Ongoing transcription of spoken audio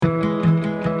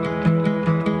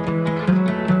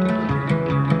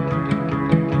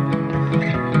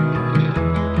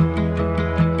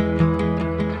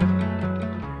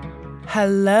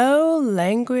Hello,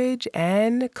 language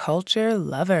and culture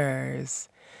lovers.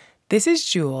 This is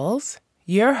Jules,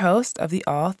 your host of the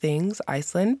All Things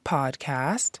Iceland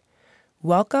podcast.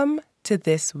 Welcome to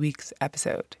this week's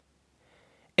episode.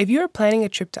 If you are planning a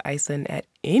trip to Iceland at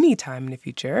any time in the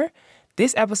future,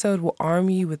 this episode will arm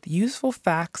you with useful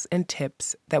facts and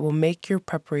tips that will make your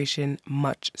preparation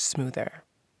much smoother.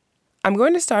 I'm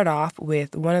going to start off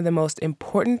with one of the most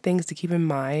important things to keep in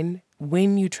mind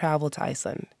when you travel to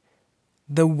Iceland: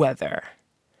 the weather.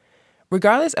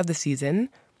 Regardless of the season,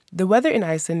 the weather in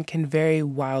Iceland can vary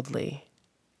wildly.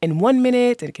 In 1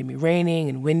 minute, it can be raining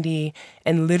and windy,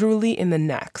 and literally in the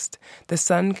next, the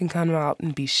sun can come out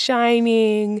and be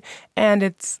shining, and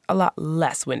it's a lot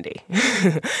less windy.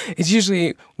 It's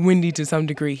usually windy to some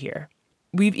degree here.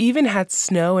 We've even had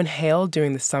snow and hail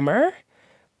during the summer,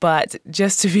 but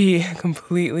just to be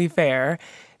completely fair,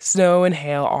 snow and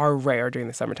hail are rare during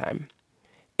the summertime.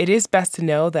 It is best to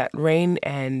know that rain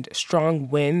and strong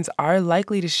winds are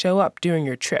likely to show up during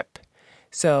your trip.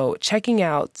 So checking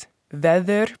out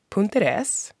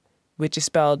vedur.is, which is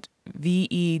spelled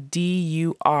vedur.is,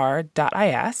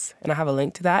 and I'll have a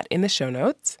link to that in the show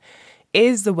notes,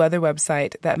 is the weather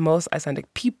website that most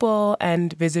Icelandic people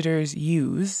and visitors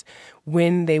use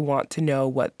when they want to know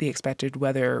what the expected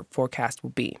weather forecast will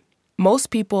be.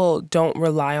 Most people don't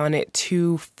rely on it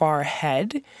too far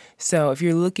ahead, so if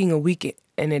you're looking a week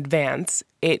in advance,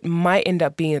 it might end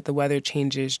up being that the weather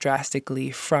changes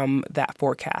drastically from that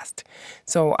forecast.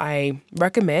 So I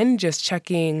recommend just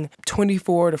checking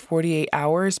 24 to 48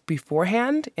 hours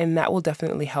beforehand, and that will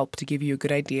definitely help to give you a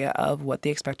good idea of what the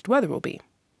expected weather will be.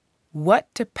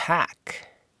 What to pack?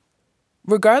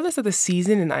 Regardless of the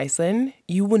season in Iceland,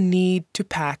 you will need to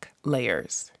pack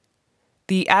layers.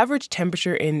 The average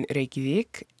temperature in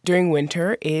Reykjavik during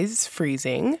winter is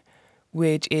freezing,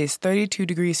 which is 32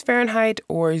 degrees Fahrenheit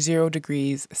or 0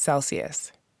 degrees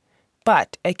Celsius.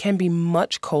 But it can be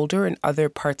much colder in other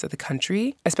parts of the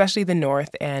country, especially the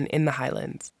north and in the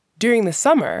highlands. During the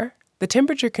summer, the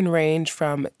temperature can range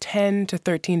from 10 to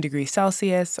 13 degrees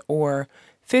Celsius or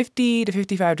 50 to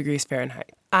 55 degrees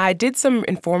Fahrenheit. I did some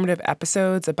informative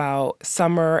episodes about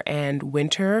summer and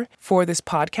winter for this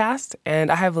podcast, and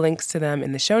I have links to them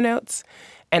in the show notes.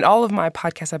 And all of my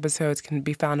podcast episodes can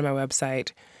be found on my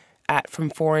website at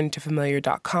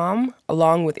FromForeignToFamiliar.com,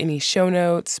 along with any show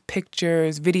notes,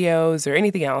 pictures, videos, or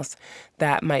anything else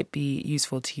that might be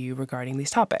useful to you regarding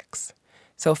these topics.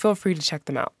 So feel free to check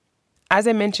them out. As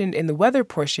I mentioned in the weather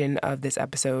portion of this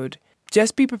episode,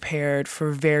 just be prepared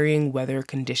for varying weather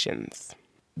conditions.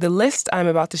 The list I'm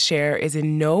about to share is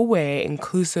in no way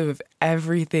inclusive of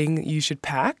everything you should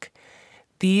pack.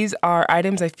 These are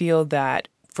items I feel that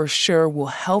for sure will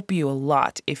help you a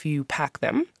lot if you pack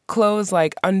them. Clothes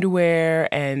like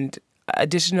underwear and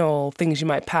additional things you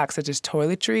might pack, such as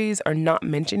toiletries, are not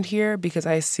mentioned here because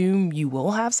I assume you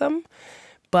will have some.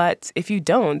 But if you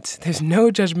don't, there's no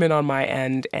judgment on my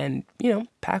end, and,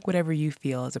 pack whatever you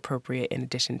feel is appropriate in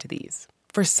addition to these.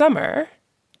 For summer,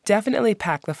 definitely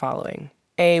pack the following: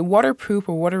 a waterproof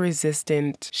or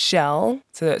water-resistant shell,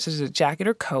 such as a jacket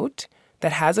or coat,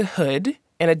 that has a hood,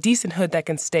 and a decent hood that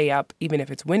can stay up even if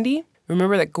it's windy.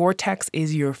 Remember that Gore-Tex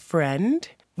is your friend.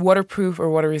 Waterproof or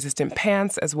water-resistant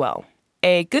pants as well.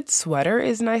 A good sweater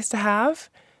is nice to have,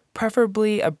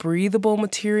 preferably a breathable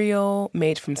material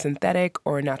made from synthetic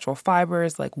or natural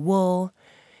fibers like wool.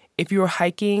 If you are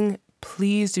hiking,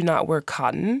 please do not wear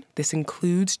cotton. This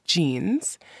includes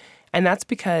jeans, and that's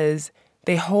because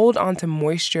they hold onto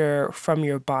moisture from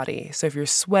your body. So if you're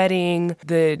sweating,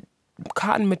 the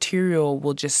cotton material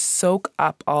will just soak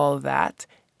up all of that,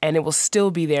 and it will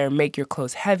still be there and make your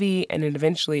clothes heavy, and then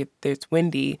eventually, if it's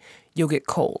windy, you'll get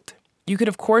cold. You could,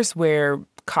 of course, wear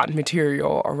cotton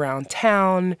material around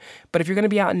town, but if you're going to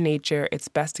be out in nature, it's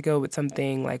best to go with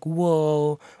something like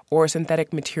wool or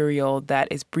synthetic material that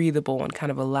is breathable and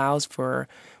kind of allows for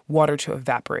water to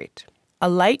evaporate. A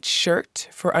light shirt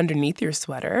for underneath your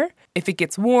sweater. If it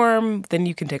gets warm, then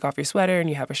you can take off your sweater and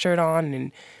you have a shirt on,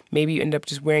 and maybe you end up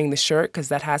just wearing the shirt, because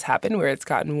that has happened where it's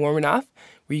gotten warm enough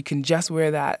where you can just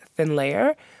wear that thin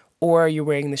layer, or you're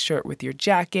wearing the shirt with your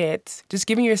jacket, just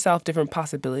giving yourself different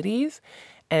possibilities.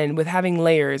 And with having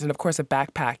layers and, of course, a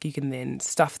backpack, you can then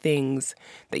stuff things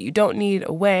that you don't need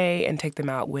away and take them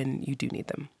out when you do need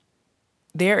them.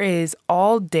 There is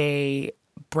all-day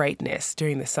brightness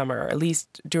during the summer, at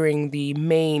least during the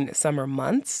main summer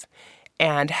months,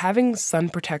 and having sun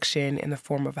protection in the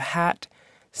form of a hat,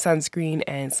 sunscreen,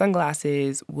 and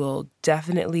sunglasses will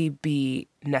definitely be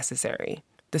necessary.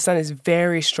 The sun is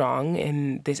very strong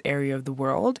in this area of the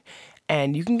world,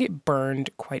 and you can get burned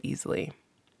quite easily.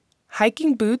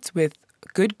 Hiking boots with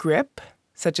good grip,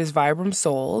 such as Vibram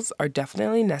soles, are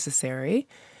definitely necessary.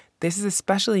 This is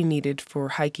especially needed for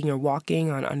hiking or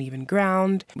walking on uneven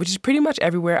ground, which is pretty much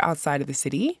everywhere outside of the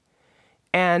city.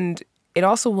 And it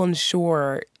also will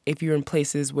ensure if you're in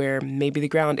places where maybe the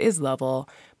ground is level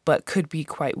but could be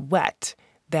quite wet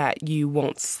that you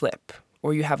won't slip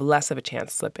or you have less of a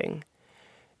chance slipping.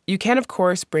 You can, of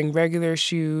course, bring regular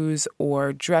shoes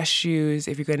or dress shoes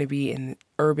if you're going to be in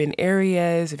urban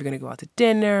areas, if you're going to go out to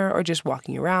dinner or just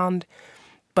walking around.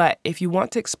 But if you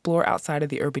want to explore outside of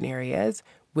the urban areas,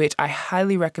 which I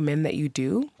highly recommend that you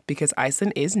do because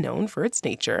Iceland is known for its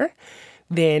nature,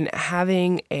 then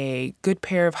having a good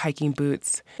pair of hiking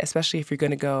boots, especially if you're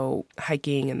going to go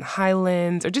hiking in the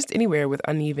highlands or just anywhere with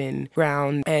uneven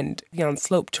ground and on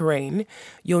slope terrain,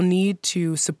 you'll need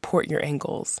to support your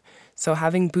ankles. So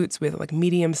having boots with like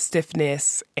medium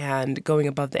stiffness and going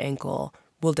above the ankle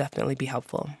will definitely be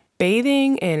helpful.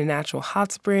 Bathing in a natural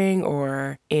hot spring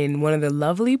or in one of the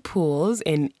lovely pools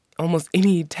in almost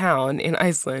any town in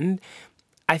Iceland,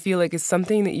 I feel like it's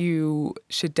something that you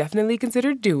should definitely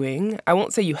consider doing. I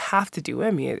won't say you have to do it.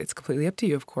 I mean, it's completely up to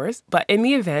you, of course. But in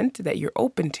the event that you're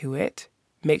open to it,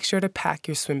 make sure to pack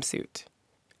your swimsuit.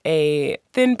 A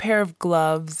thin pair of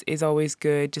gloves is always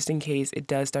good just in case it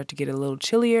does start to get a little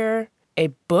chillier. A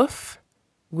buff,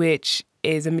 which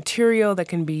is a material that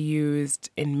can be used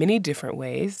in many different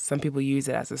ways. Some people use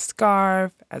it as a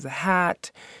scarf, as a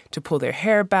hat, to pull their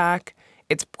hair back.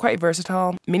 It's quite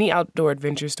versatile. Many outdoor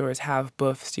adventure stores have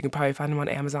buffs. You can probably find them on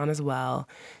Amazon as well.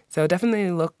 So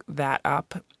definitely look that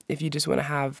up if you just want to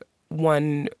have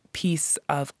one piece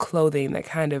of clothing that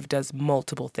kind of does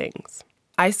multiple things.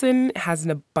 Iceland has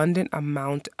an abundant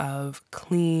amount of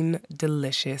clean,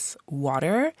 delicious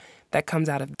water that comes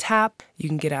out of the tap. You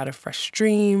can get out of fresh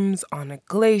streams, on a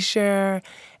glacier,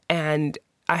 and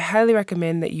I highly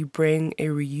recommend that you bring a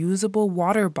reusable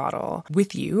water bottle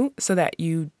with you so that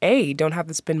you, A, don't have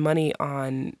to spend money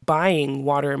on buying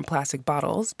water in plastic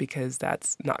bottles because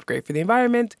that's not great for the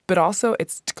environment, but also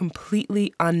it's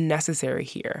completely unnecessary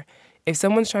here. If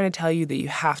someone's trying to tell you that you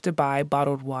have to buy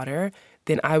bottled water,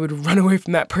 then I would run away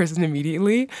from that person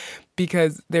immediately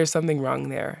because there's something wrong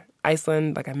there.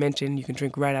 Iceland, like I mentioned, you can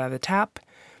drink right out of the tap.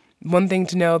 One thing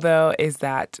to know, though, is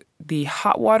that the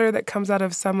hot water that comes out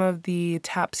of some of the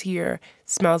taps here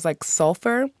smells like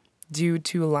sulfur due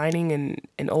to lining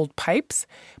in old pipes,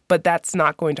 but that's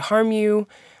not going to harm you.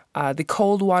 The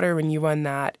cold water, when you run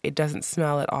that, it doesn't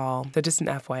smell at all. So just an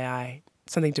FYI,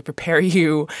 something to prepare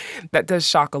you that does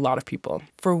shock a lot of people.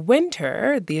 For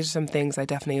winter, these are some things I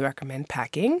definitely recommend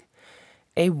packing.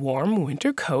 A warm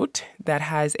winter coat that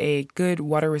has a good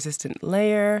water-resistant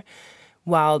layer.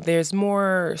 While there's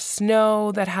more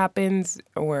snow that happens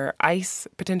or ice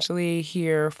potentially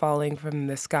here falling from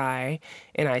the sky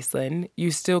in Iceland, you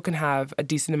still can have a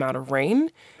decent amount of rain.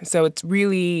 So it's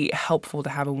really helpful to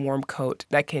have a warm coat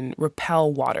that can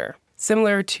repel water.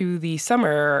 Similar to the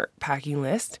summer packing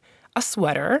list, a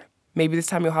sweater. Maybe this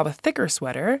time you'll have a thicker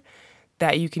sweater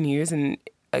that you can use. And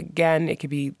again, it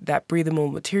could be that breathable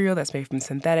material that's made from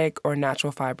synthetic or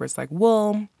natural fibers like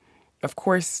wool. Of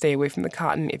course, stay away from the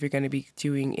cotton if you're going to be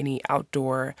doing any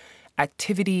outdoor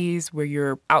activities where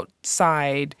you're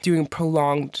outside doing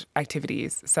prolonged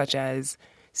activities such as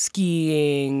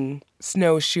skiing,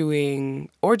 snowshoeing,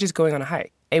 or just going on a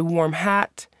hike. A warm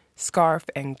hat, scarf,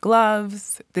 and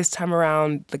gloves. This time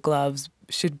around, the gloves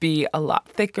should be a lot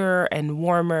thicker and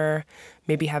warmer,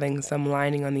 maybe having some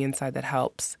lining on the inside that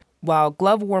helps. While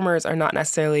glove warmers are not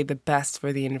necessarily the best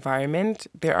for the environment,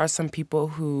 there are some people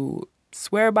who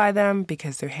swear by them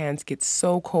because their hands get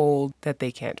so cold that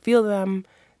they can't feel them.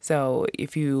 So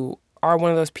if you are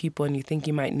one of those people and you think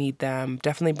you might need them,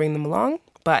 definitely bring them along.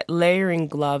 But layering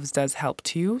gloves does help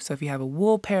too. So if you have a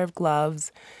wool pair of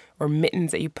gloves or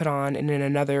mittens that you put on and then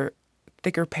another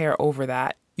thicker pair over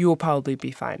that, you will probably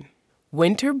be fine.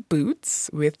 Winter boots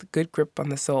with good grip on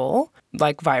the sole,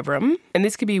 like Vibram. And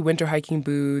this could be winter hiking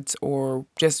boots or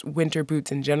just winter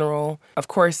boots in general. Of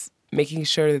course, making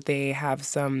sure that they have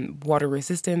some water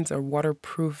resistance or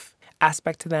waterproof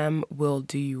aspect to them will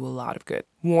do you a lot of good.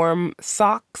 Warm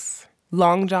socks,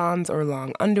 long johns or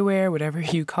long underwear, whatever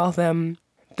you call them.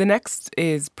 The next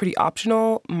is pretty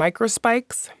optional,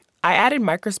 microspikes. I added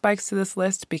microspikes to this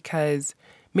list because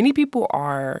many people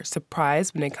are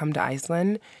surprised when they come to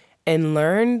Iceland and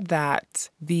learn that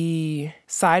the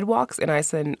sidewalks in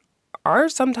Iceland are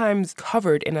sometimes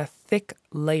covered in a thick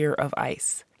layer of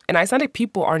ice. And Icelandic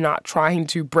people are not trying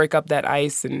to break up that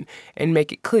ice and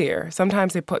make it clear.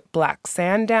 Sometimes they put black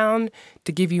sand down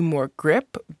to give you more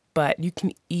grip, but you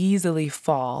can easily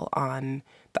fall on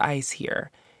the ice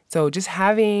here. So just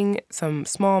having some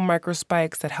small micro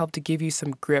spikes that help to give you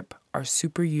some grip are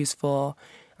super useful.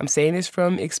 I'm saying this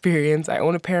from experience. I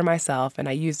own a pair myself and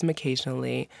I use them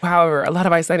occasionally. However, a lot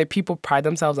of Icelandic people pride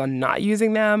themselves on not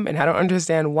using them, and I don't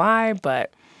understand why,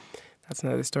 but that's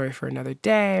another story for another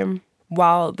day.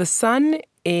 While the sun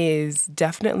is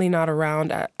definitely not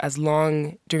around as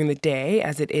long during the day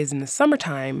as it is in the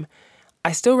summertime,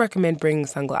 I still recommend bringing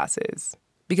sunglasses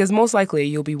because most likely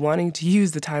you'll be wanting to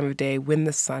use the time of day when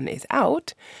the sun is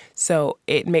out. So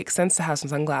it makes sense to have some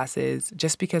sunglasses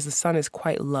just because the sun is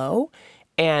quite low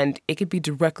and it could be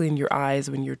directly in your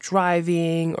eyes when you're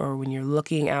driving or when you're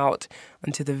looking out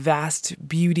onto the vast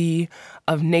beauty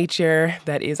of nature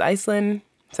that is Iceland.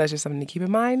 So that's just something to keep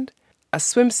in mind. A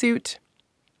swimsuit,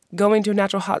 going to a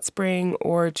natural hot spring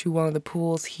or to one of the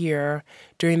pools here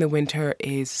during the winter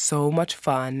is so much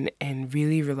fun and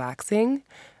really relaxing.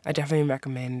 I definitely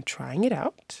recommend trying it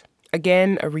out.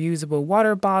 Again, a reusable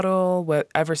water bottle,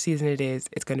 whatever season it is,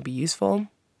 it's going to be useful.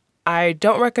 I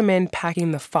don't recommend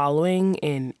packing the following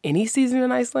in any season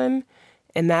in Iceland,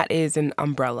 and that is an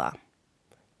umbrella.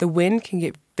 The wind can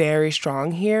get very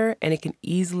strong here and it can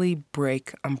easily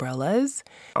break umbrellas.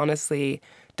 Honestly,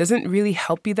 doesn't really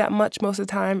help you that much most of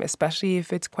the time, especially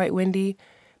if it's quite windy,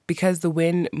 because the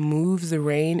wind moves the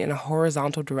rain in a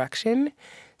horizontal direction.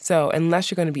 So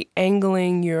unless you're going to be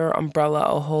angling your umbrella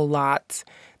a whole lot,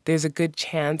 there's a good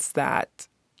chance that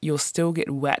you'll still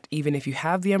get wet even if you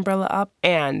have the umbrella up,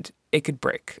 and it could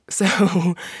break.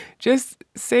 So just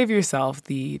save yourself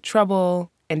the trouble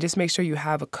and just make sure you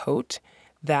have a coat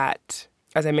that,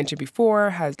 as I mentioned before,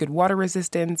 has good water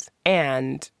resistance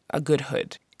and a good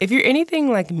hood. If you're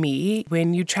anything like me,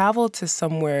 when you travel to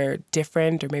somewhere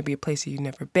different or maybe a place that you've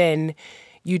never been,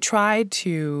 you try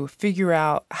to figure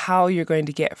out how you're going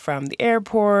to get from the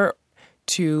airport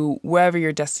to wherever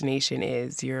your destination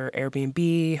is, your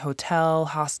Airbnb, hotel,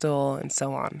 hostel, and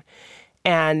so on.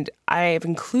 And I've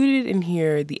included in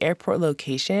here the airport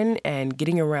location and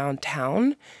getting around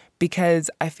town because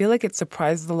I feel like it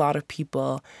surprises a lot of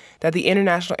people that the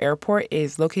international airport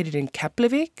is located in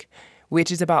Keflavik,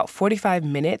 which is about 45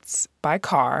 minutes by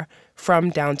car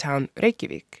from downtown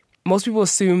Reykjavik. Most people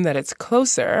assume that it's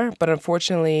closer, but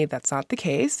unfortunately that's not the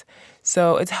case.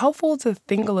 So it's helpful to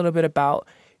think a little bit about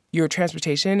your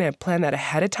transportation and plan that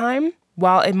ahead of time.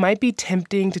 While it might be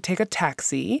tempting to take a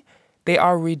taxi, they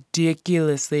are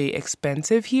ridiculously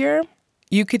expensive here.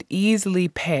 You could easily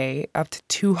pay up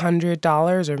to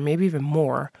 $200 or maybe even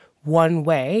more one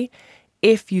way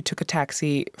if you took a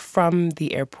taxi from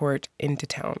the airport into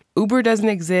town. Uber doesn't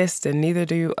exist, and neither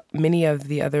do many of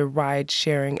the other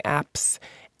ride-sharing apps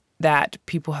that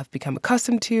people have become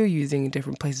accustomed to using in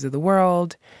different places of the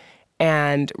world.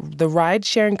 And the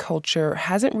ride-sharing culture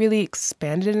hasn't really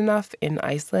expanded enough in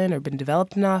Iceland or been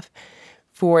developed enough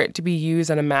for it to be used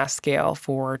on a mass scale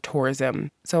for tourism.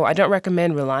 So I don't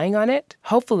recommend relying on it.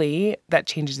 Hopefully that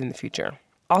changes in the future.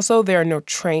 Also, there are no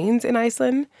trains in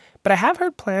Iceland, but I have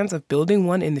heard plans of building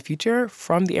one in the future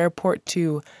from the airport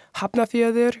to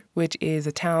Hafnarfjörður, which is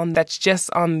a town that's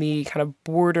just on the kind of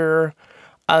border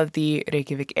of the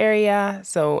Reykjavik area.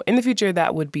 So in the future,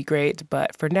 that would be great,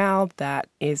 but for now, that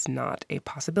is not a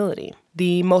possibility.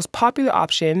 The most popular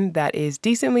option that is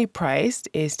decently priced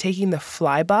is taking the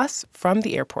Flybus from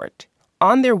the airport.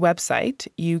 On their website,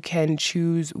 you can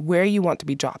choose where you want to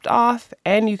be dropped off,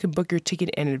 and you can book your ticket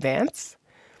in advance.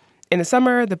 In the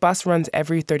summer, the bus runs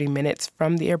every 30 minutes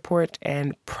from the airport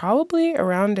and probably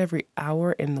around every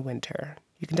hour in the winter.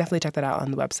 You can definitely check that out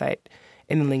on the website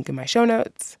in the link in my show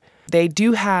notes. They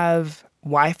do have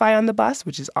Wi-Fi on the bus,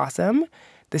 which is awesome.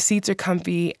 The seats are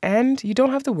comfy, and you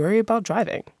don't have to worry about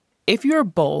driving. If you're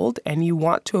bold and you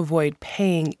want to avoid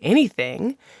paying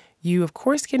anything, you of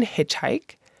course can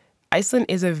hitchhike. Iceland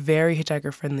is a very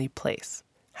hitchhiker-friendly place.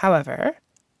 However,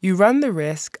 you run the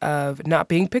risk of not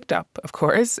being picked up, of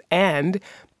course, and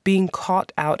being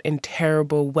caught out in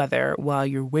terrible weather while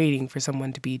you're waiting for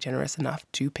someone to be generous enough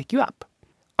to pick you up.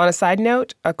 On a side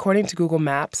note, according to Google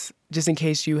Maps, just in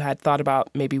case you had thought about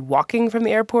maybe walking from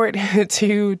the airport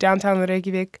to downtown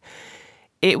Reykjavik,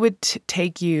 it would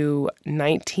take you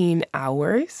 19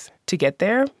 hours to get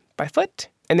there by foot.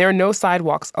 And there are no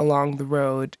sidewalks along the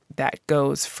road that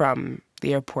goes from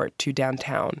the airport to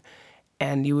downtown.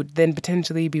 And you would then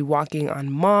potentially be walking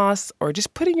on moss or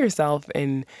just putting yourself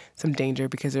in some danger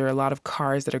because there are a lot of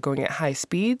cars that are going at high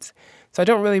speeds. So I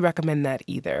don't really recommend that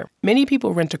either. Many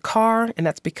people rent a car, and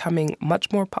that's becoming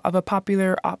much more of a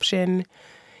popular option.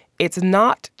 It's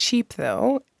not cheap,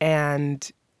 though, and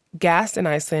gas in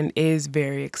Iceland is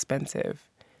very expensive.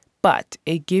 But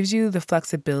it gives you the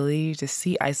flexibility to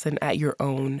see Iceland at your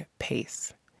own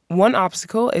pace. One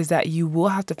obstacle is that you will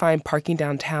have to find parking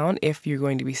downtown if you're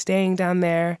going to be staying down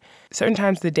there. Certain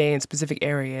times of the day in specific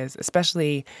areas,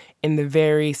 especially in the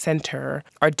very center,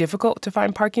 are difficult to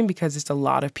find parking because just a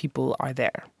lot of people are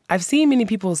there. I've seen many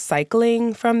people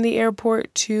cycling from the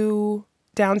airport to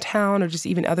downtown or just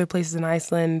even other places in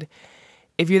Iceland.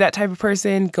 If you're that type of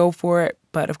person, go for it.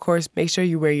 But of course, make sure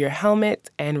you wear your helmet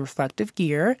and reflective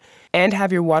gear and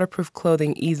have your waterproof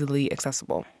clothing easily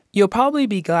accessible. You'll probably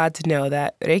be glad to know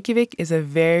that Reykjavik is a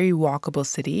very walkable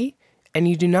city, and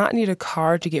you do not need a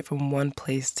car to get from one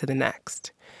place to the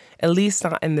next, at least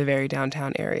not in the very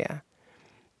downtown area.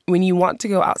 When you want to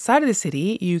go outside of the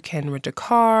city, you can rent a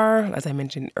car, as I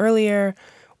mentioned earlier,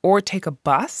 or take a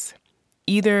bus,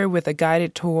 either with a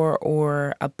guided tour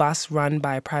or a bus run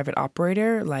by a private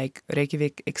operator like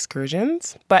Reykjavik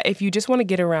Excursions. But if you just want to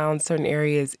get around certain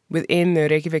areas within the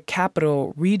Reykjavik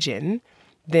capital region,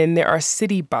 then there are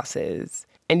city buses,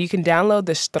 and you can download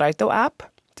the Strætó app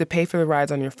to pay for the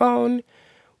rides on your phone.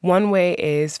 One way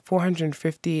is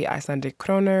 450 Icelandic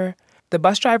kroner. The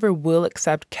bus driver will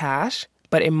accept cash,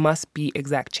 but it must be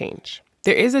exact change.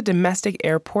 There is a domestic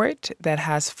airport that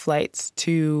has flights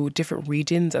to different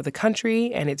regions of the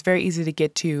country, and it's very easy to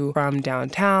get to from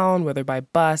downtown, whether by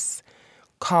bus,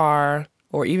 car,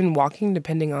 or even walking,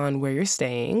 depending on where you're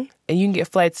staying. And you can get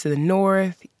flights to the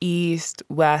north, east,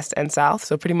 west, and south,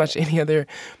 so pretty much any other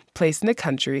place in the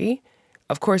country.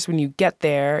 Of course, when you get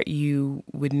there, you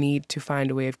would need to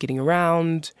find a way of getting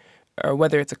around, or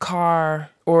whether it's a car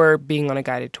or being on a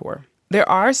guided tour. There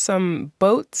are some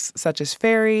boats, such as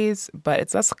ferries, but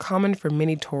it's less common for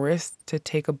many tourists to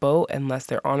take a boat unless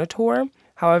they're on a tour.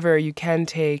 However, you can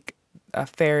take a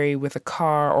ferry with a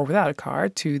car or without a car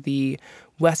to the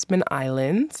Westman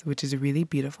Islands, which is a really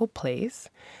beautiful place,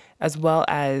 as well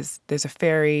as there's a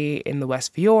ferry in the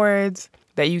West Fjords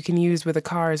that you can use with a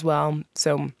car as well.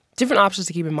 So different options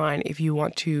to keep in mind if you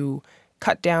want to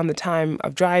cut down the time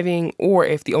of driving or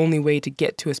if the only way to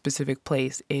get to a specific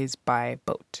place is by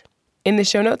boat. In the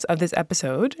show notes of this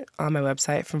episode on my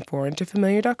website from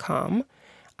foreigntofamiliar.com,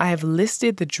 I have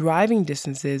listed the driving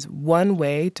distances one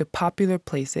way to popular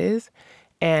places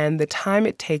and the time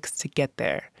it takes to get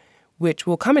there, which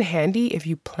will come in handy if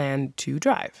you plan to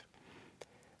drive.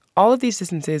 All of these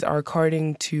distances are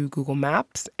according to Google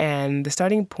Maps, and the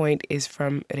starting point is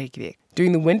from Reykjavik.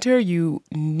 During the winter, you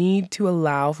need to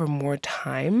allow for more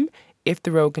time if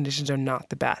the road conditions are not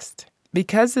the best.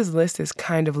 Because this list is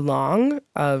kind of long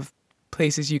of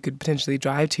places you could potentially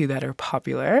drive to that are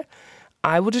popular,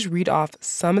 I will just read off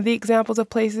some of the examples of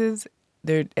places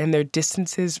and their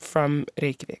distances from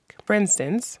Reykjavik. For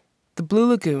instance, the Blue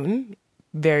Lagoon,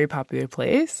 very popular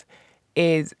place,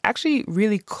 is actually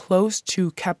really close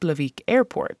to Keflavik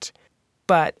Airport.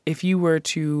 But if you were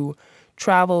to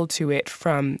travel to it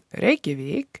from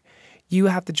Reykjavik, you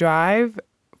have to drive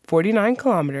 49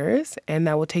 kilometers, and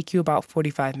that will take you about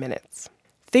 45 minutes.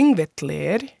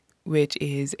 Þingvellir, which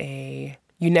is a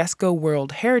UNESCO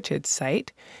World Heritage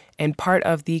Site and part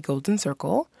of the Golden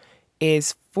Circle,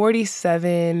 is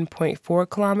 47.4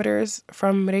 kilometers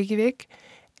from Reykjavik,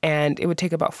 and it would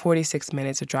take about 46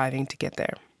 minutes of driving to get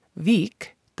there. Vík,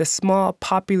 the small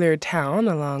popular town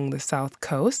along the south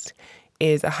coast,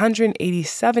 is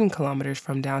 187 kilometers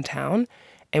from downtown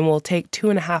and will take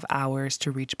 2.5 hours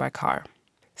to reach by car.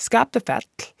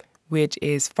 Skaptafell, which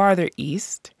is farther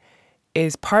east,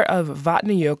 is part of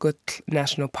Vatnajökull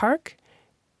National Park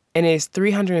and is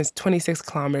 326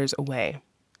 kilometers away.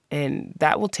 And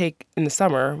that will take, in the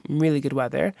summer, really good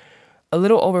weather, a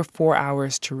little over 4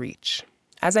 hours to reach.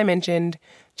 As I mentioned,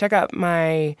 check out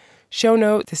my show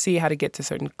note to see how to get to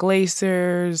certain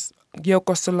glaciers,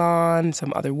 Jökulsárlón,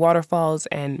 some other waterfalls,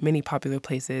 and many popular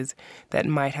places that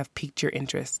might have piqued your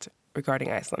interest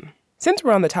regarding Iceland. Since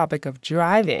we're on the topic of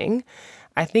driving,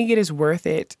 I think it is worth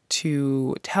it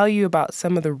to tell you about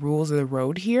some of the rules of the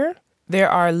road here. There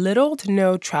are little to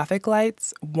no traffic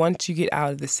lights once you get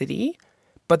out of the city,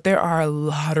 but there are a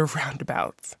lot of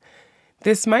roundabouts.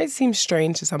 This might seem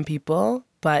strange to some people,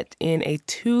 but in a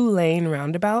 2-lane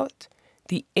roundabout,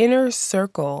 the inner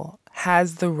circle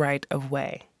has the right of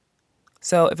way.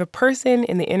 So if a person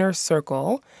in the inner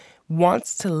circle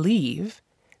wants to leave,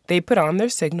 they put on their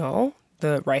signal,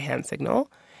 the right-hand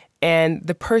signal, and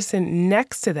the person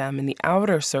next to them in the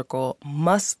outer circle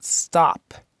must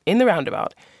stop in the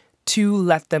roundabout to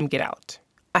let them get out.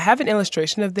 I have an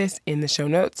illustration of this in the show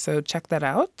notes, so check that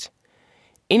out.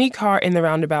 Any car in the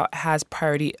roundabout has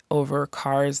priority over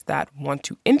cars that want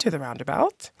to enter the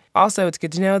roundabout. Also, it's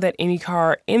good to know that any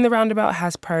car in the roundabout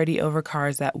has priority over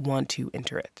cars that want to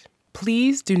enter it.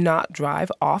 Please do not drive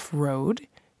off-road.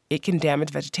 It can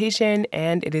damage vegetation,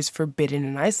 and it is forbidden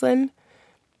in Iceland.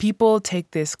 People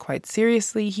take this quite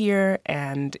seriously here,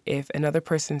 and if another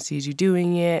person sees you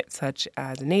doing it, such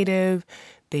as a native,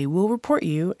 they will report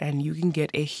you and you can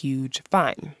get a huge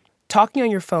fine. Talking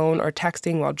on your phone or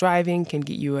texting while driving can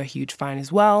get you a huge fine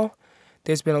as well.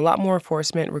 There's been a lot more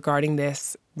enforcement regarding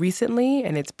this recently,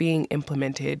 and it's being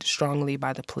implemented strongly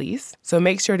by the police. So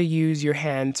make sure to use your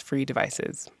hands-free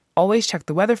devices. Always check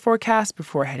the weather forecast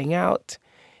before heading out.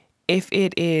 If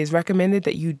it is recommended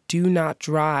that you do not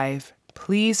drive,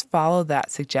 please follow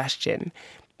that suggestion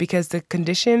because the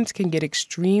conditions can get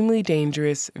extremely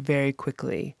dangerous very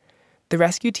quickly. The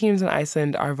rescue teams in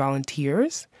Iceland are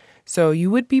volunteers, so you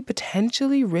would be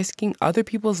potentially risking other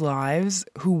people's lives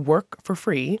who work for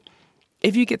free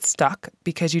if you get stuck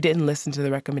because you didn't listen to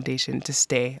the recommendation to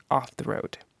stay off the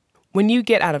road. When you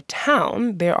get out of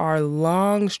town, there are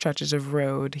long stretches of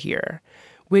road here,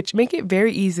 which make it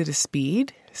very easy to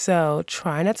speed. So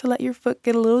try not to let your foot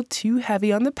get a little too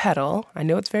heavy on the pedal. I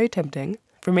know it's very tempting.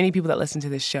 For many people that listen to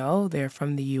this show, they're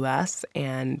from the US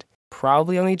and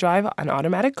probably only drive an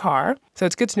automatic car. So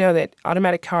it's good to know that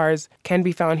automatic cars can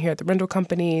be found here at the rental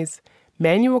companies.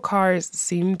 Manual cars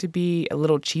seem to be a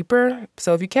little cheaper.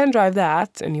 So if you can drive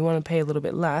that and you want to pay a little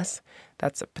bit less,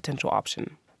 that's a potential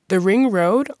option. The Ring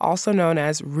Road, also known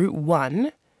as Route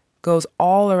 1, goes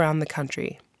all around the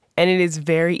country, and it is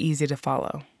very easy to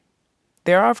follow.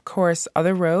 There are, of course,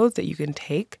 other roads that you can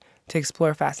take to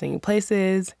explore fascinating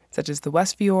places, such as the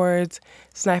West Fjords,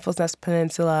 Snæfellsnes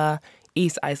Peninsula,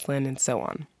 East Iceland, and so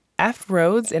on. F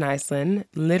roads in Iceland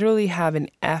literally have an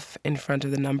F in front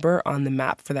of the number on the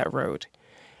map for that road.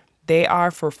 They are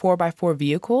for 4x4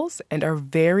 vehicles and are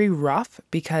very rough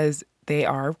because they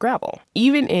are gravel.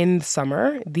 Even in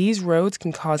summer, these roads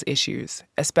can cause issues,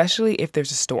 especially if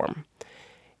there's a storm.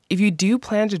 If you do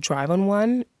plan to drive on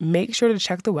one, make sure to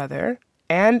check the weather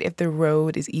and if the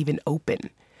road is even open.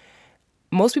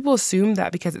 Most people assume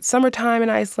that because it's summertime in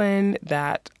Iceland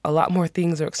that a lot more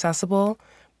things are accessible,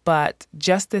 but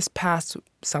just this past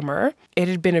summer, it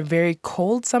had been a very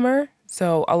cold summer,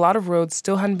 so a lot of roads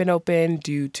still hadn't been open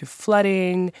due to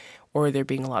flooding or there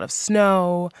being a lot of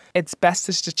snow. It's best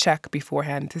just to check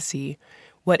beforehand to see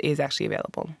what is actually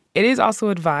available. It is also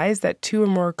advised that 2 or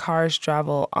more cars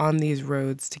travel on these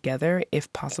roads together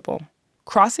if possible.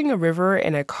 Crossing a river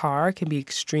in a car can be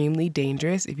extremely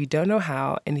dangerous if you don't know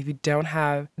how and if you don't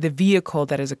have the vehicle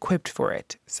that is equipped for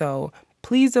it. So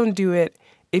please don't do it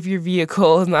if your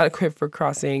vehicle is not equipped for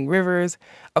crossing rivers.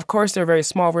 Of course, they're very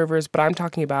small rivers, but I'm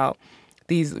talking about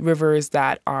these rivers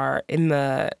that are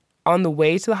on the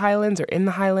way to the highlands or in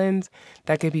the highlands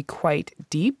that could be quite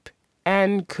deep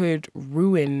and could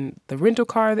ruin the rental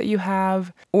car that you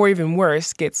have, or even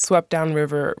worse, get swept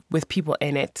downriver with people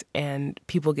in it and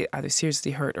people get either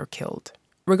seriously hurt or killed.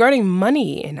 Regarding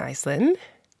money in Iceland,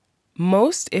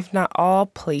 most, if not all,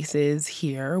 places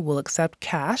here will accept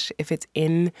cash if it's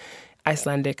in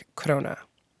Icelandic krona.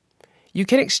 You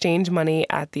can exchange money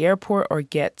at the airport or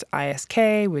get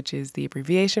ISK, which is the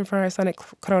abbreviation for Icelandic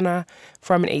krona,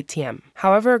 from an ATM.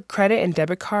 However, credit and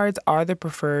debit cards are the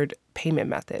preferred payment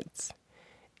methods.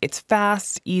 It's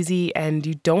fast, easy, and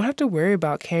you don't have to worry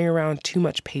about carrying around too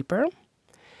much paper.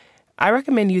 I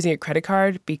recommend using a credit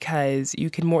card because you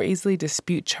can more easily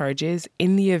dispute charges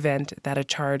in the event that a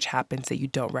charge happens that you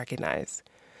don't recognize.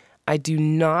 I do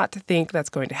not think that's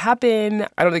going to happen.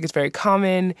 I don't think it's very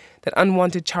common that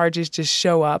unwanted charges just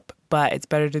show up, but it's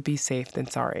better to be safe than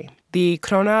sorry. The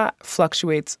krona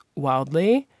fluctuates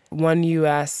wildly.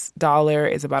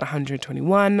 $1 is about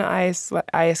 121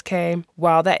 ISK.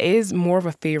 While that is more of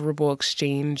a favorable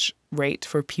exchange rate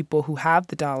for people who have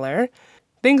the dollar,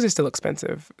 things are still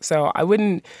expensive. So I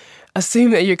wouldn't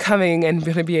assume that you're coming and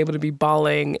going to be able to be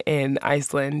balling in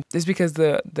Iceland just because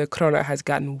the krona has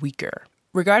gotten weaker.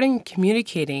 Regarding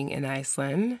communicating in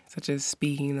Iceland, such as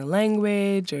speaking the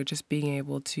language or just being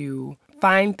able to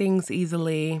find things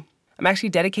easily, I'm actually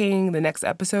dedicating the next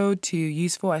episode to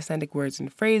useful Icelandic words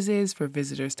and phrases for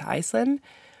visitors to Iceland.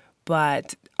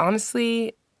 But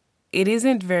honestly, it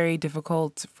isn't very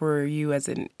difficult for you as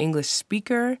an English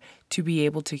speaker to be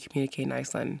able to communicate in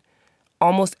Iceland.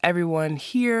 Almost everyone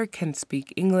here can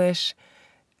speak English,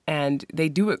 and they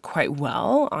do it quite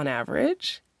well on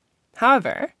average.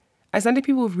 However, Icelandic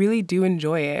people really do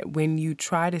enjoy it when you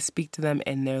try to speak to them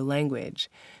in their language.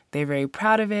 They're very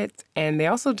proud of it, and they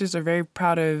also just are very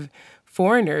proud of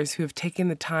foreigners who have taken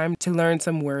the time to learn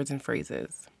some words and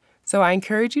phrases. So I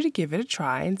encourage you to give it a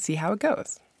try and see how it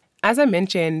goes. As I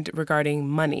mentioned regarding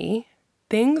money,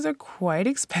 things are quite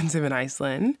expensive in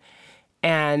Iceland,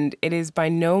 and it is by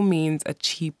no means a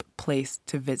cheap place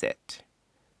to visit.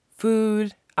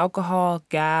 Food, alcohol,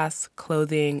 gas,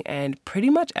 clothing, and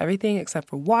pretty much everything except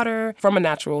for water from a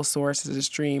natural source as a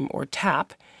stream or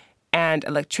tap, and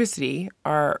electricity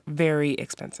are very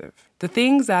expensive. The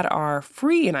things that are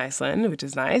free in Iceland, which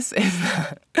is nice,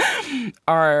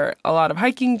 are a lot of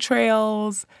hiking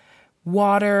trails,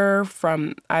 water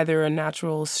from either a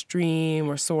natural stream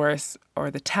or source or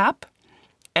the tap,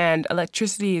 and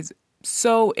electricity is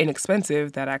so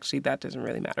inexpensive that actually that doesn't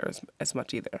really matter as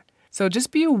much either. So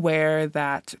just be aware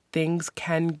that things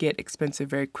can get expensive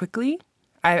very quickly.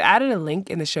 I've added a link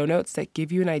in the show notes that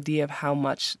give you an idea of how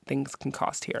much things can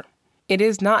cost here. It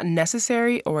is not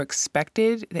necessary or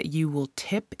expected that you will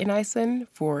tip in Iceland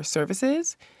for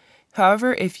services.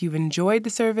 However, if you've enjoyed the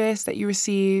service that you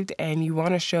received and you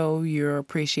want to show your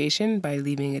appreciation by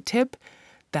leaving a tip,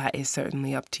 that is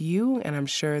certainly up to you, and I'm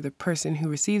sure the person who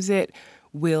receives it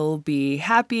will be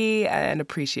happy and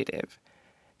appreciative.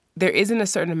 There isn't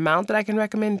a certain amount that I can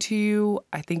recommend to you.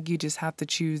 I think you just have to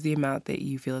choose the amount that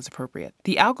you feel is appropriate.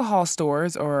 The alcohol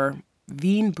stores, or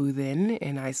Vínbúðin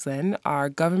in Iceland, are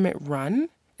government run.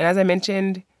 And as I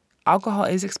mentioned, alcohol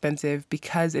is expensive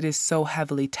because it is so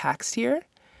heavily taxed here.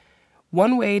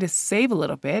 One way to save a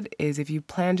little bit is, if you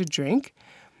plan to drink,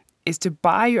 is to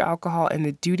buy your alcohol in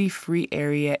the duty-free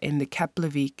area in the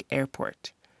Keflavik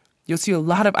airport. You'll see a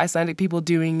lot of Icelandic people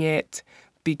doing it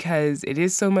because it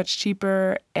is so much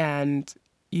cheaper, and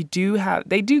they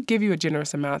do give you a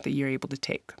generous amount that you're able to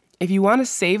take. If you want to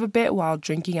save a bit while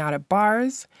drinking out at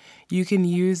bars, you can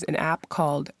use an app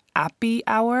called Happy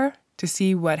Hour to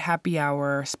see what happy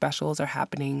hour specials are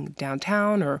happening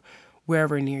downtown or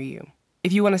wherever near you.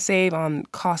 If you want to save on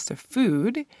cost of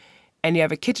food and you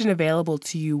have a kitchen available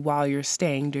to you while you're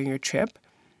staying during your trip,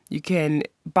 you can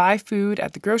buy food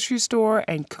at the grocery store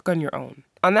and cook on your own.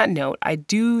 On that note, I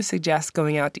do suggest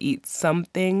going out to eat some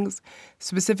things,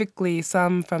 specifically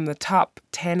some from the top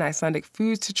 10 Icelandic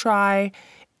foods to try,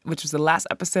 which was the last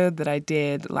episode that I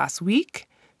did last week.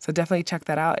 So definitely check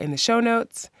that out in the show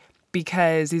notes,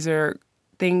 because these are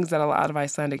things that a lot of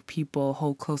Icelandic people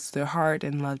hold close to their heart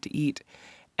and love to eat.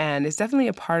 And it's definitely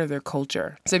a part of their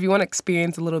culture. So if you want to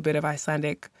experience a little bit of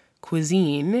Icelandic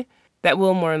cuisine, that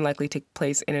will more than likely take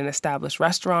place in an established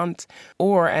restaurant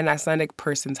or an Icelandic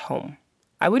person's home.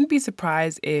 I wouldn't be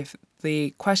surprised if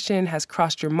the question has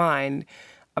crossed your mind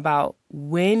about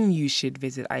when you should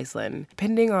visit Iceland,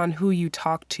 depending on who you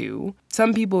talk to.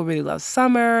 Some people really love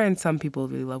summer and some people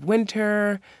really love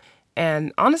winter.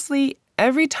 And honestly,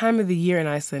 every time of the year in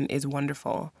Iceland is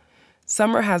wonderful.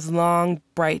 Summer has long,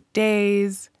 bright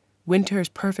days. Winter is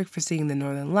perfect for seeing the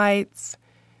northern lights.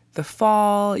 The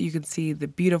fall, you can see the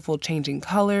beautiful changing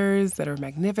colors that are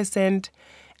magnificent.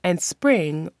 And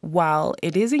spring, while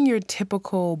it isn't your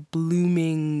typical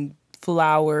blooming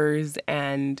flowers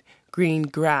and green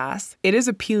grass, it is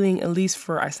appealing, at least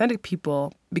for Icelandic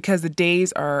people, because the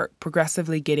days are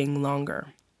progressively getting longer.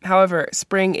 However,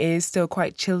 spring is still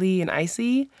quite chilly and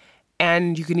icy,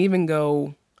 and you can even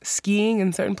go skiing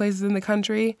in certain places in the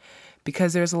country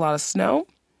because there's a lot of snow.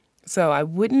 So I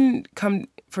wouldn't come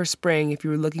for spring if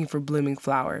you were looking for blooming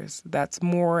flowers. That's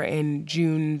more in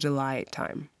June, July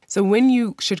time. So when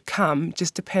you should come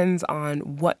just depends on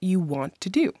what you want to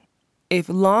do. If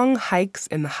long hikes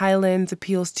in the highlands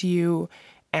appeals to you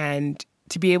and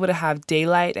to be able to have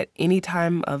daylight at any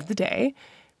time of the day,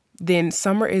 then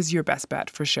summer is your best bet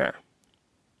for sure.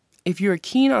 If you're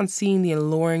keen on seeing the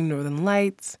alluring northern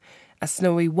lights, a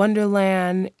snowy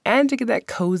wonderland, and to get that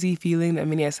cozy feeling that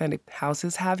many Icelandic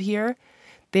houses have here,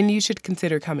 then you should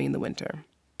consider coming in the winter.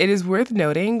 It is worth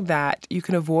noting that you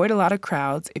can avoid a lot of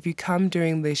crowds if you come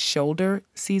during the shoulder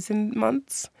season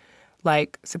months,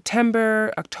 like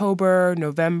September, October,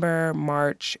 November,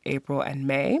 March, April, and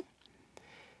May.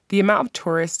 The amount of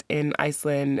tourists in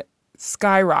Iceland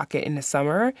skyrocket in the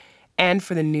summer and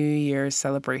for the New Year's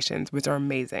celebrations, which are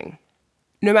amazing.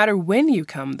 No matter when you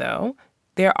come, though,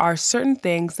 there are certain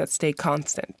things that stay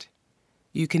constant.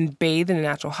 You can bathe in a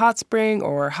natural hot spring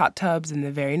or hot tubs in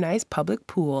the very nice public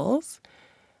pools.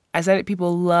 Icelandic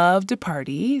people love to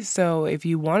party, so if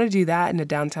you want to do that in the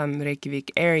downtown Reykjavik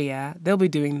area, they'll be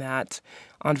doing that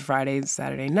on Fridays and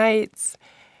Saturday nights.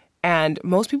 And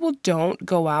most people don't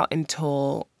go out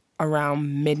until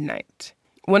around midnight.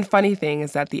 One funny thing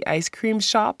is that the ice cream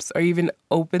shops are even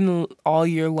open all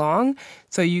year long,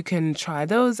 so you can try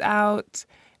those out.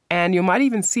 And you might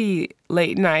even see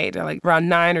late night, like around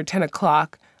 9 or 10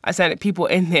 o'clock, Icelandic people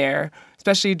in there,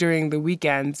 especially during the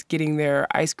weekends, getting their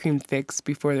ice cream fix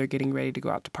before they're getting ready to go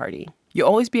out to party. You'll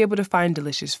always be able to find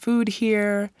delicious food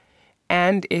here.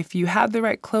 And if you have the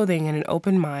right clothing and an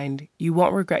open mind, you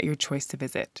won't regret your choice to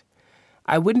visit.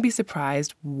 I wouldn't be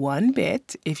surprised one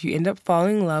bit if you end up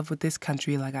falling in love with this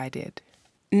country like I did.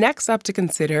 Next up to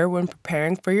consider when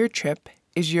preparing for your trip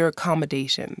is your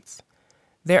accommodations.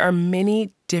 There are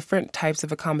many different types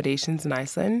of accommodations in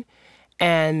Iceland,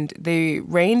 and the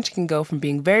range can go from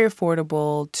being very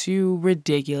affordable to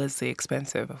ridiculously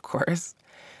expensive, of course.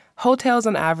 Hotels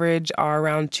on average are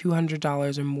around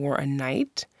 $200 or more a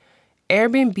night.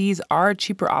 Airbnbs are a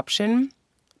cheaper option,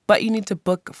 but you need to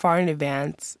book far in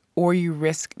advance or you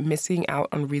risk missing out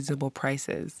on reasonable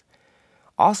prices.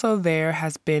 Also, there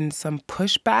has been some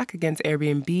pushback against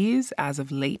Airbnbs as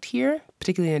of late here,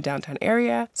 particularly in the downtown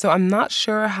area. So I'm not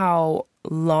sure how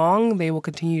long they will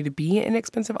continue to be an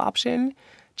expensive option.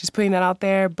 Just putting that out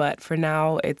there, but for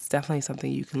now, it's definitely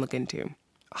something you can look into.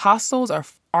 Hostels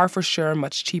are for sure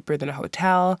much cheaper than a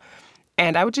hotel,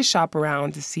 and I would just shop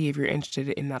around to see if you're interested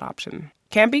in that option.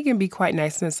 Camping can be quite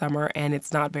nice in the summer, and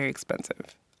it's not very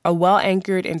expensive. A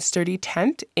well-anchored and sturdy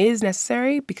tent is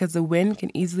necessary because the wind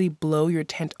can easily blow your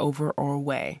tent over or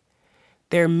away.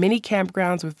 There are many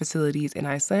campgrounds with facilities in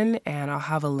Iceland, and I'll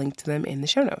have a link to them in the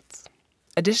show notes.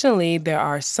 Additionally, there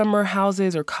are summer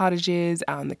houses or cottages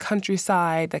out in the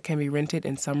countryside that can be rented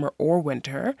in summer or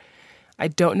winter. I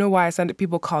don't know why Icelandic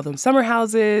people call them summer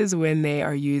houses when they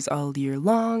are used all year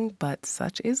long, but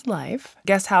such is life.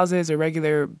 Guest houses or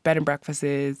regular bed and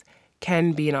breakfasts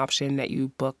can be an option that you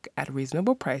book at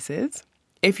reasonable prices.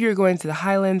 If you're going to the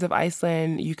highlands of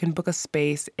Iceland, you can book a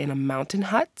space in a mountain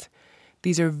hut.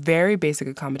 These are very basic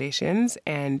accommodations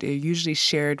and they're usually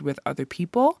shared with other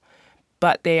people,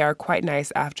 but they are quite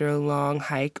nice after a long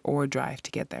hike or drive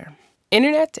to get there.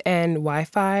 Internet and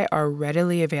Wi-Fi are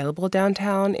readily available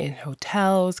downtown in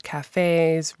hotels,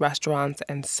 cafes, restaurants,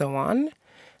 and so on.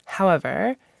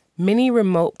 However, many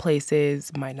remote places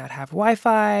might not have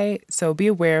Wi-Fi, so be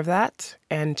aware of that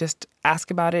and just ask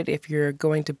about it if you're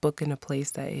going to book in a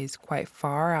place that is quite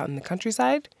far out in the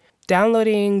countryside.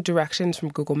 Downloading directions from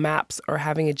Google Maps or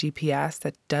having a GPS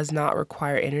that does not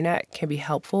require internet can be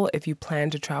helpful if you plan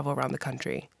to travel around the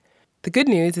country. The good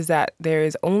news is that there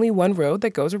is only one road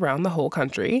that goes around the whole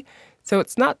country, so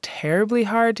it's not terribly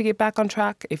hard to get back on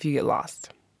track if you get lost.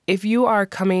 If you are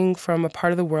coming from a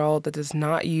part of the world that does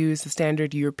not use the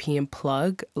standard European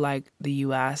plug like the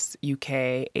US,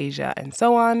 UK, Asia, and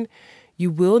so on,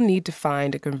 you will need to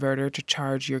find a converter to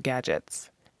charge your gadgets.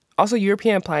 Also,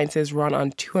 European appliances run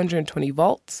on 220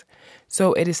 volts,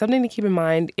 so it is something to keep in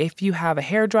mind if you have a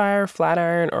hairdryer, flat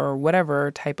iron, or whatever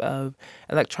type of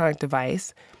electronic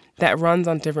device that runs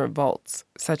on different volts,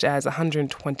 such as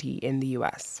 120 in the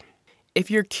US. If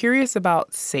you're curious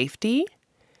about safety,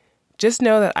 just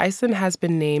know that Iceland has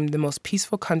been named the most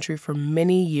peaceful country for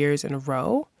many years in a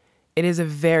row. It is a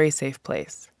very safe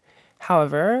place.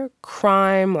 However,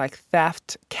 crime like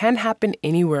theft can happen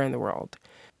anywhere in the world.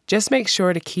 Just make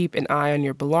sure to keep an eye on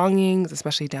your belongings,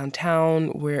 especially downtown,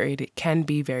 where it can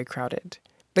be very crowded.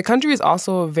 The country is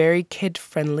also a very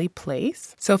kid-friendly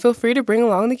place, so feel free to bring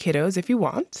along the kiddos if you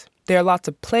want. There are lots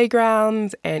of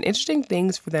playgrounds and interesting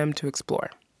things for them to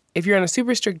explore. If you're on a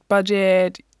super strict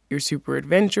budget, you're super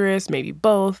adventurous, maybe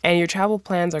both, and your travel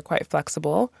plans are quite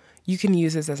flexible, you can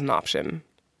use this as an option.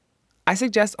 I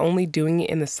suggest only doing it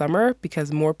in the summer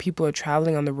because more people are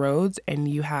traveling on the roads and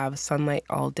you have sunlight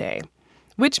all day,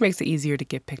 which makes it easier to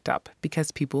get picked up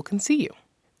because people can see you.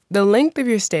 The length of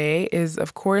your stay is,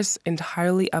 of course,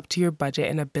 entirely up to your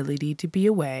budget and ability to be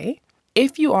away.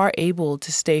 If you are able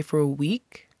to stay for a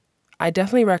week, I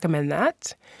definitely recommend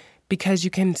that because you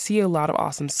can see a lot of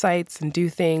awesome sights and do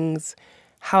things.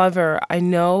 However, I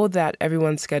know that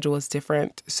everyone's schedule is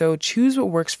different, so choose what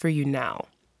works for you now.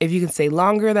 If you can stay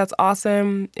longer, that's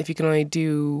awesome. If you can only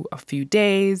do a few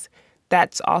days,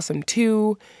 that's awesome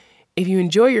too. If you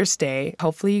enjoy your stay,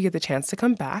 hopefully you get the chance to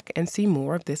come back and see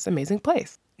more of this amazing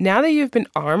place. Now that you've been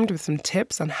armed with some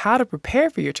tips on how to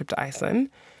prepare for your trip to Iceland,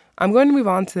 I'm going to move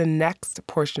on to the next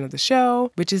portion of the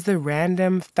show, which is the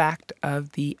random fact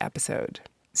of the episode.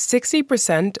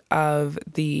 60% of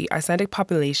the Icelandic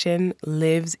population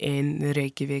lives in the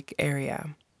Reykjavik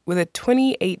area. With a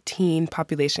 2018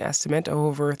 population estimate of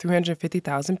over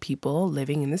 350,000 people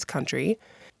living in this country,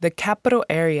 the capital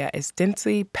area is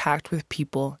densely packed with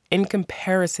people in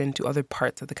comparison to other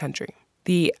parts of the country.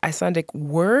 The Icelandic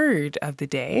word of the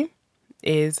day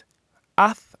is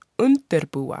að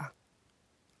undirbúa.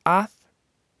 Að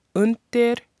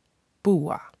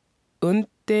undirbúa.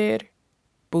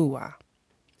 Undirbúa.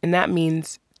 And that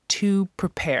means to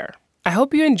prepare. I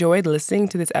hope you enjoyed listening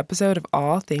to this episode of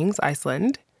All Things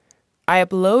Iceland. I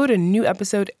upload a new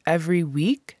episode every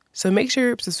week, so make sure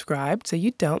you're subscribed so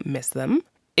you don't miss them.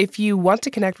 If you want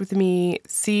to connect with me,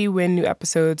 see when new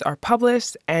episodes are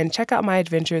published, and check out my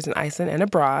adventures in Iceland and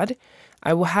abroad,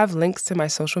 I will have links to my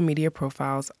social media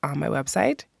profiles on my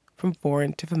website, from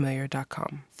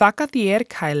foreigntofamiliar.com. Þakka þér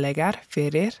kærlegar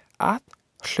fyrir að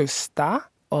hlusta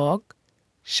og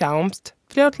sjáumst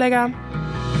fljótlega.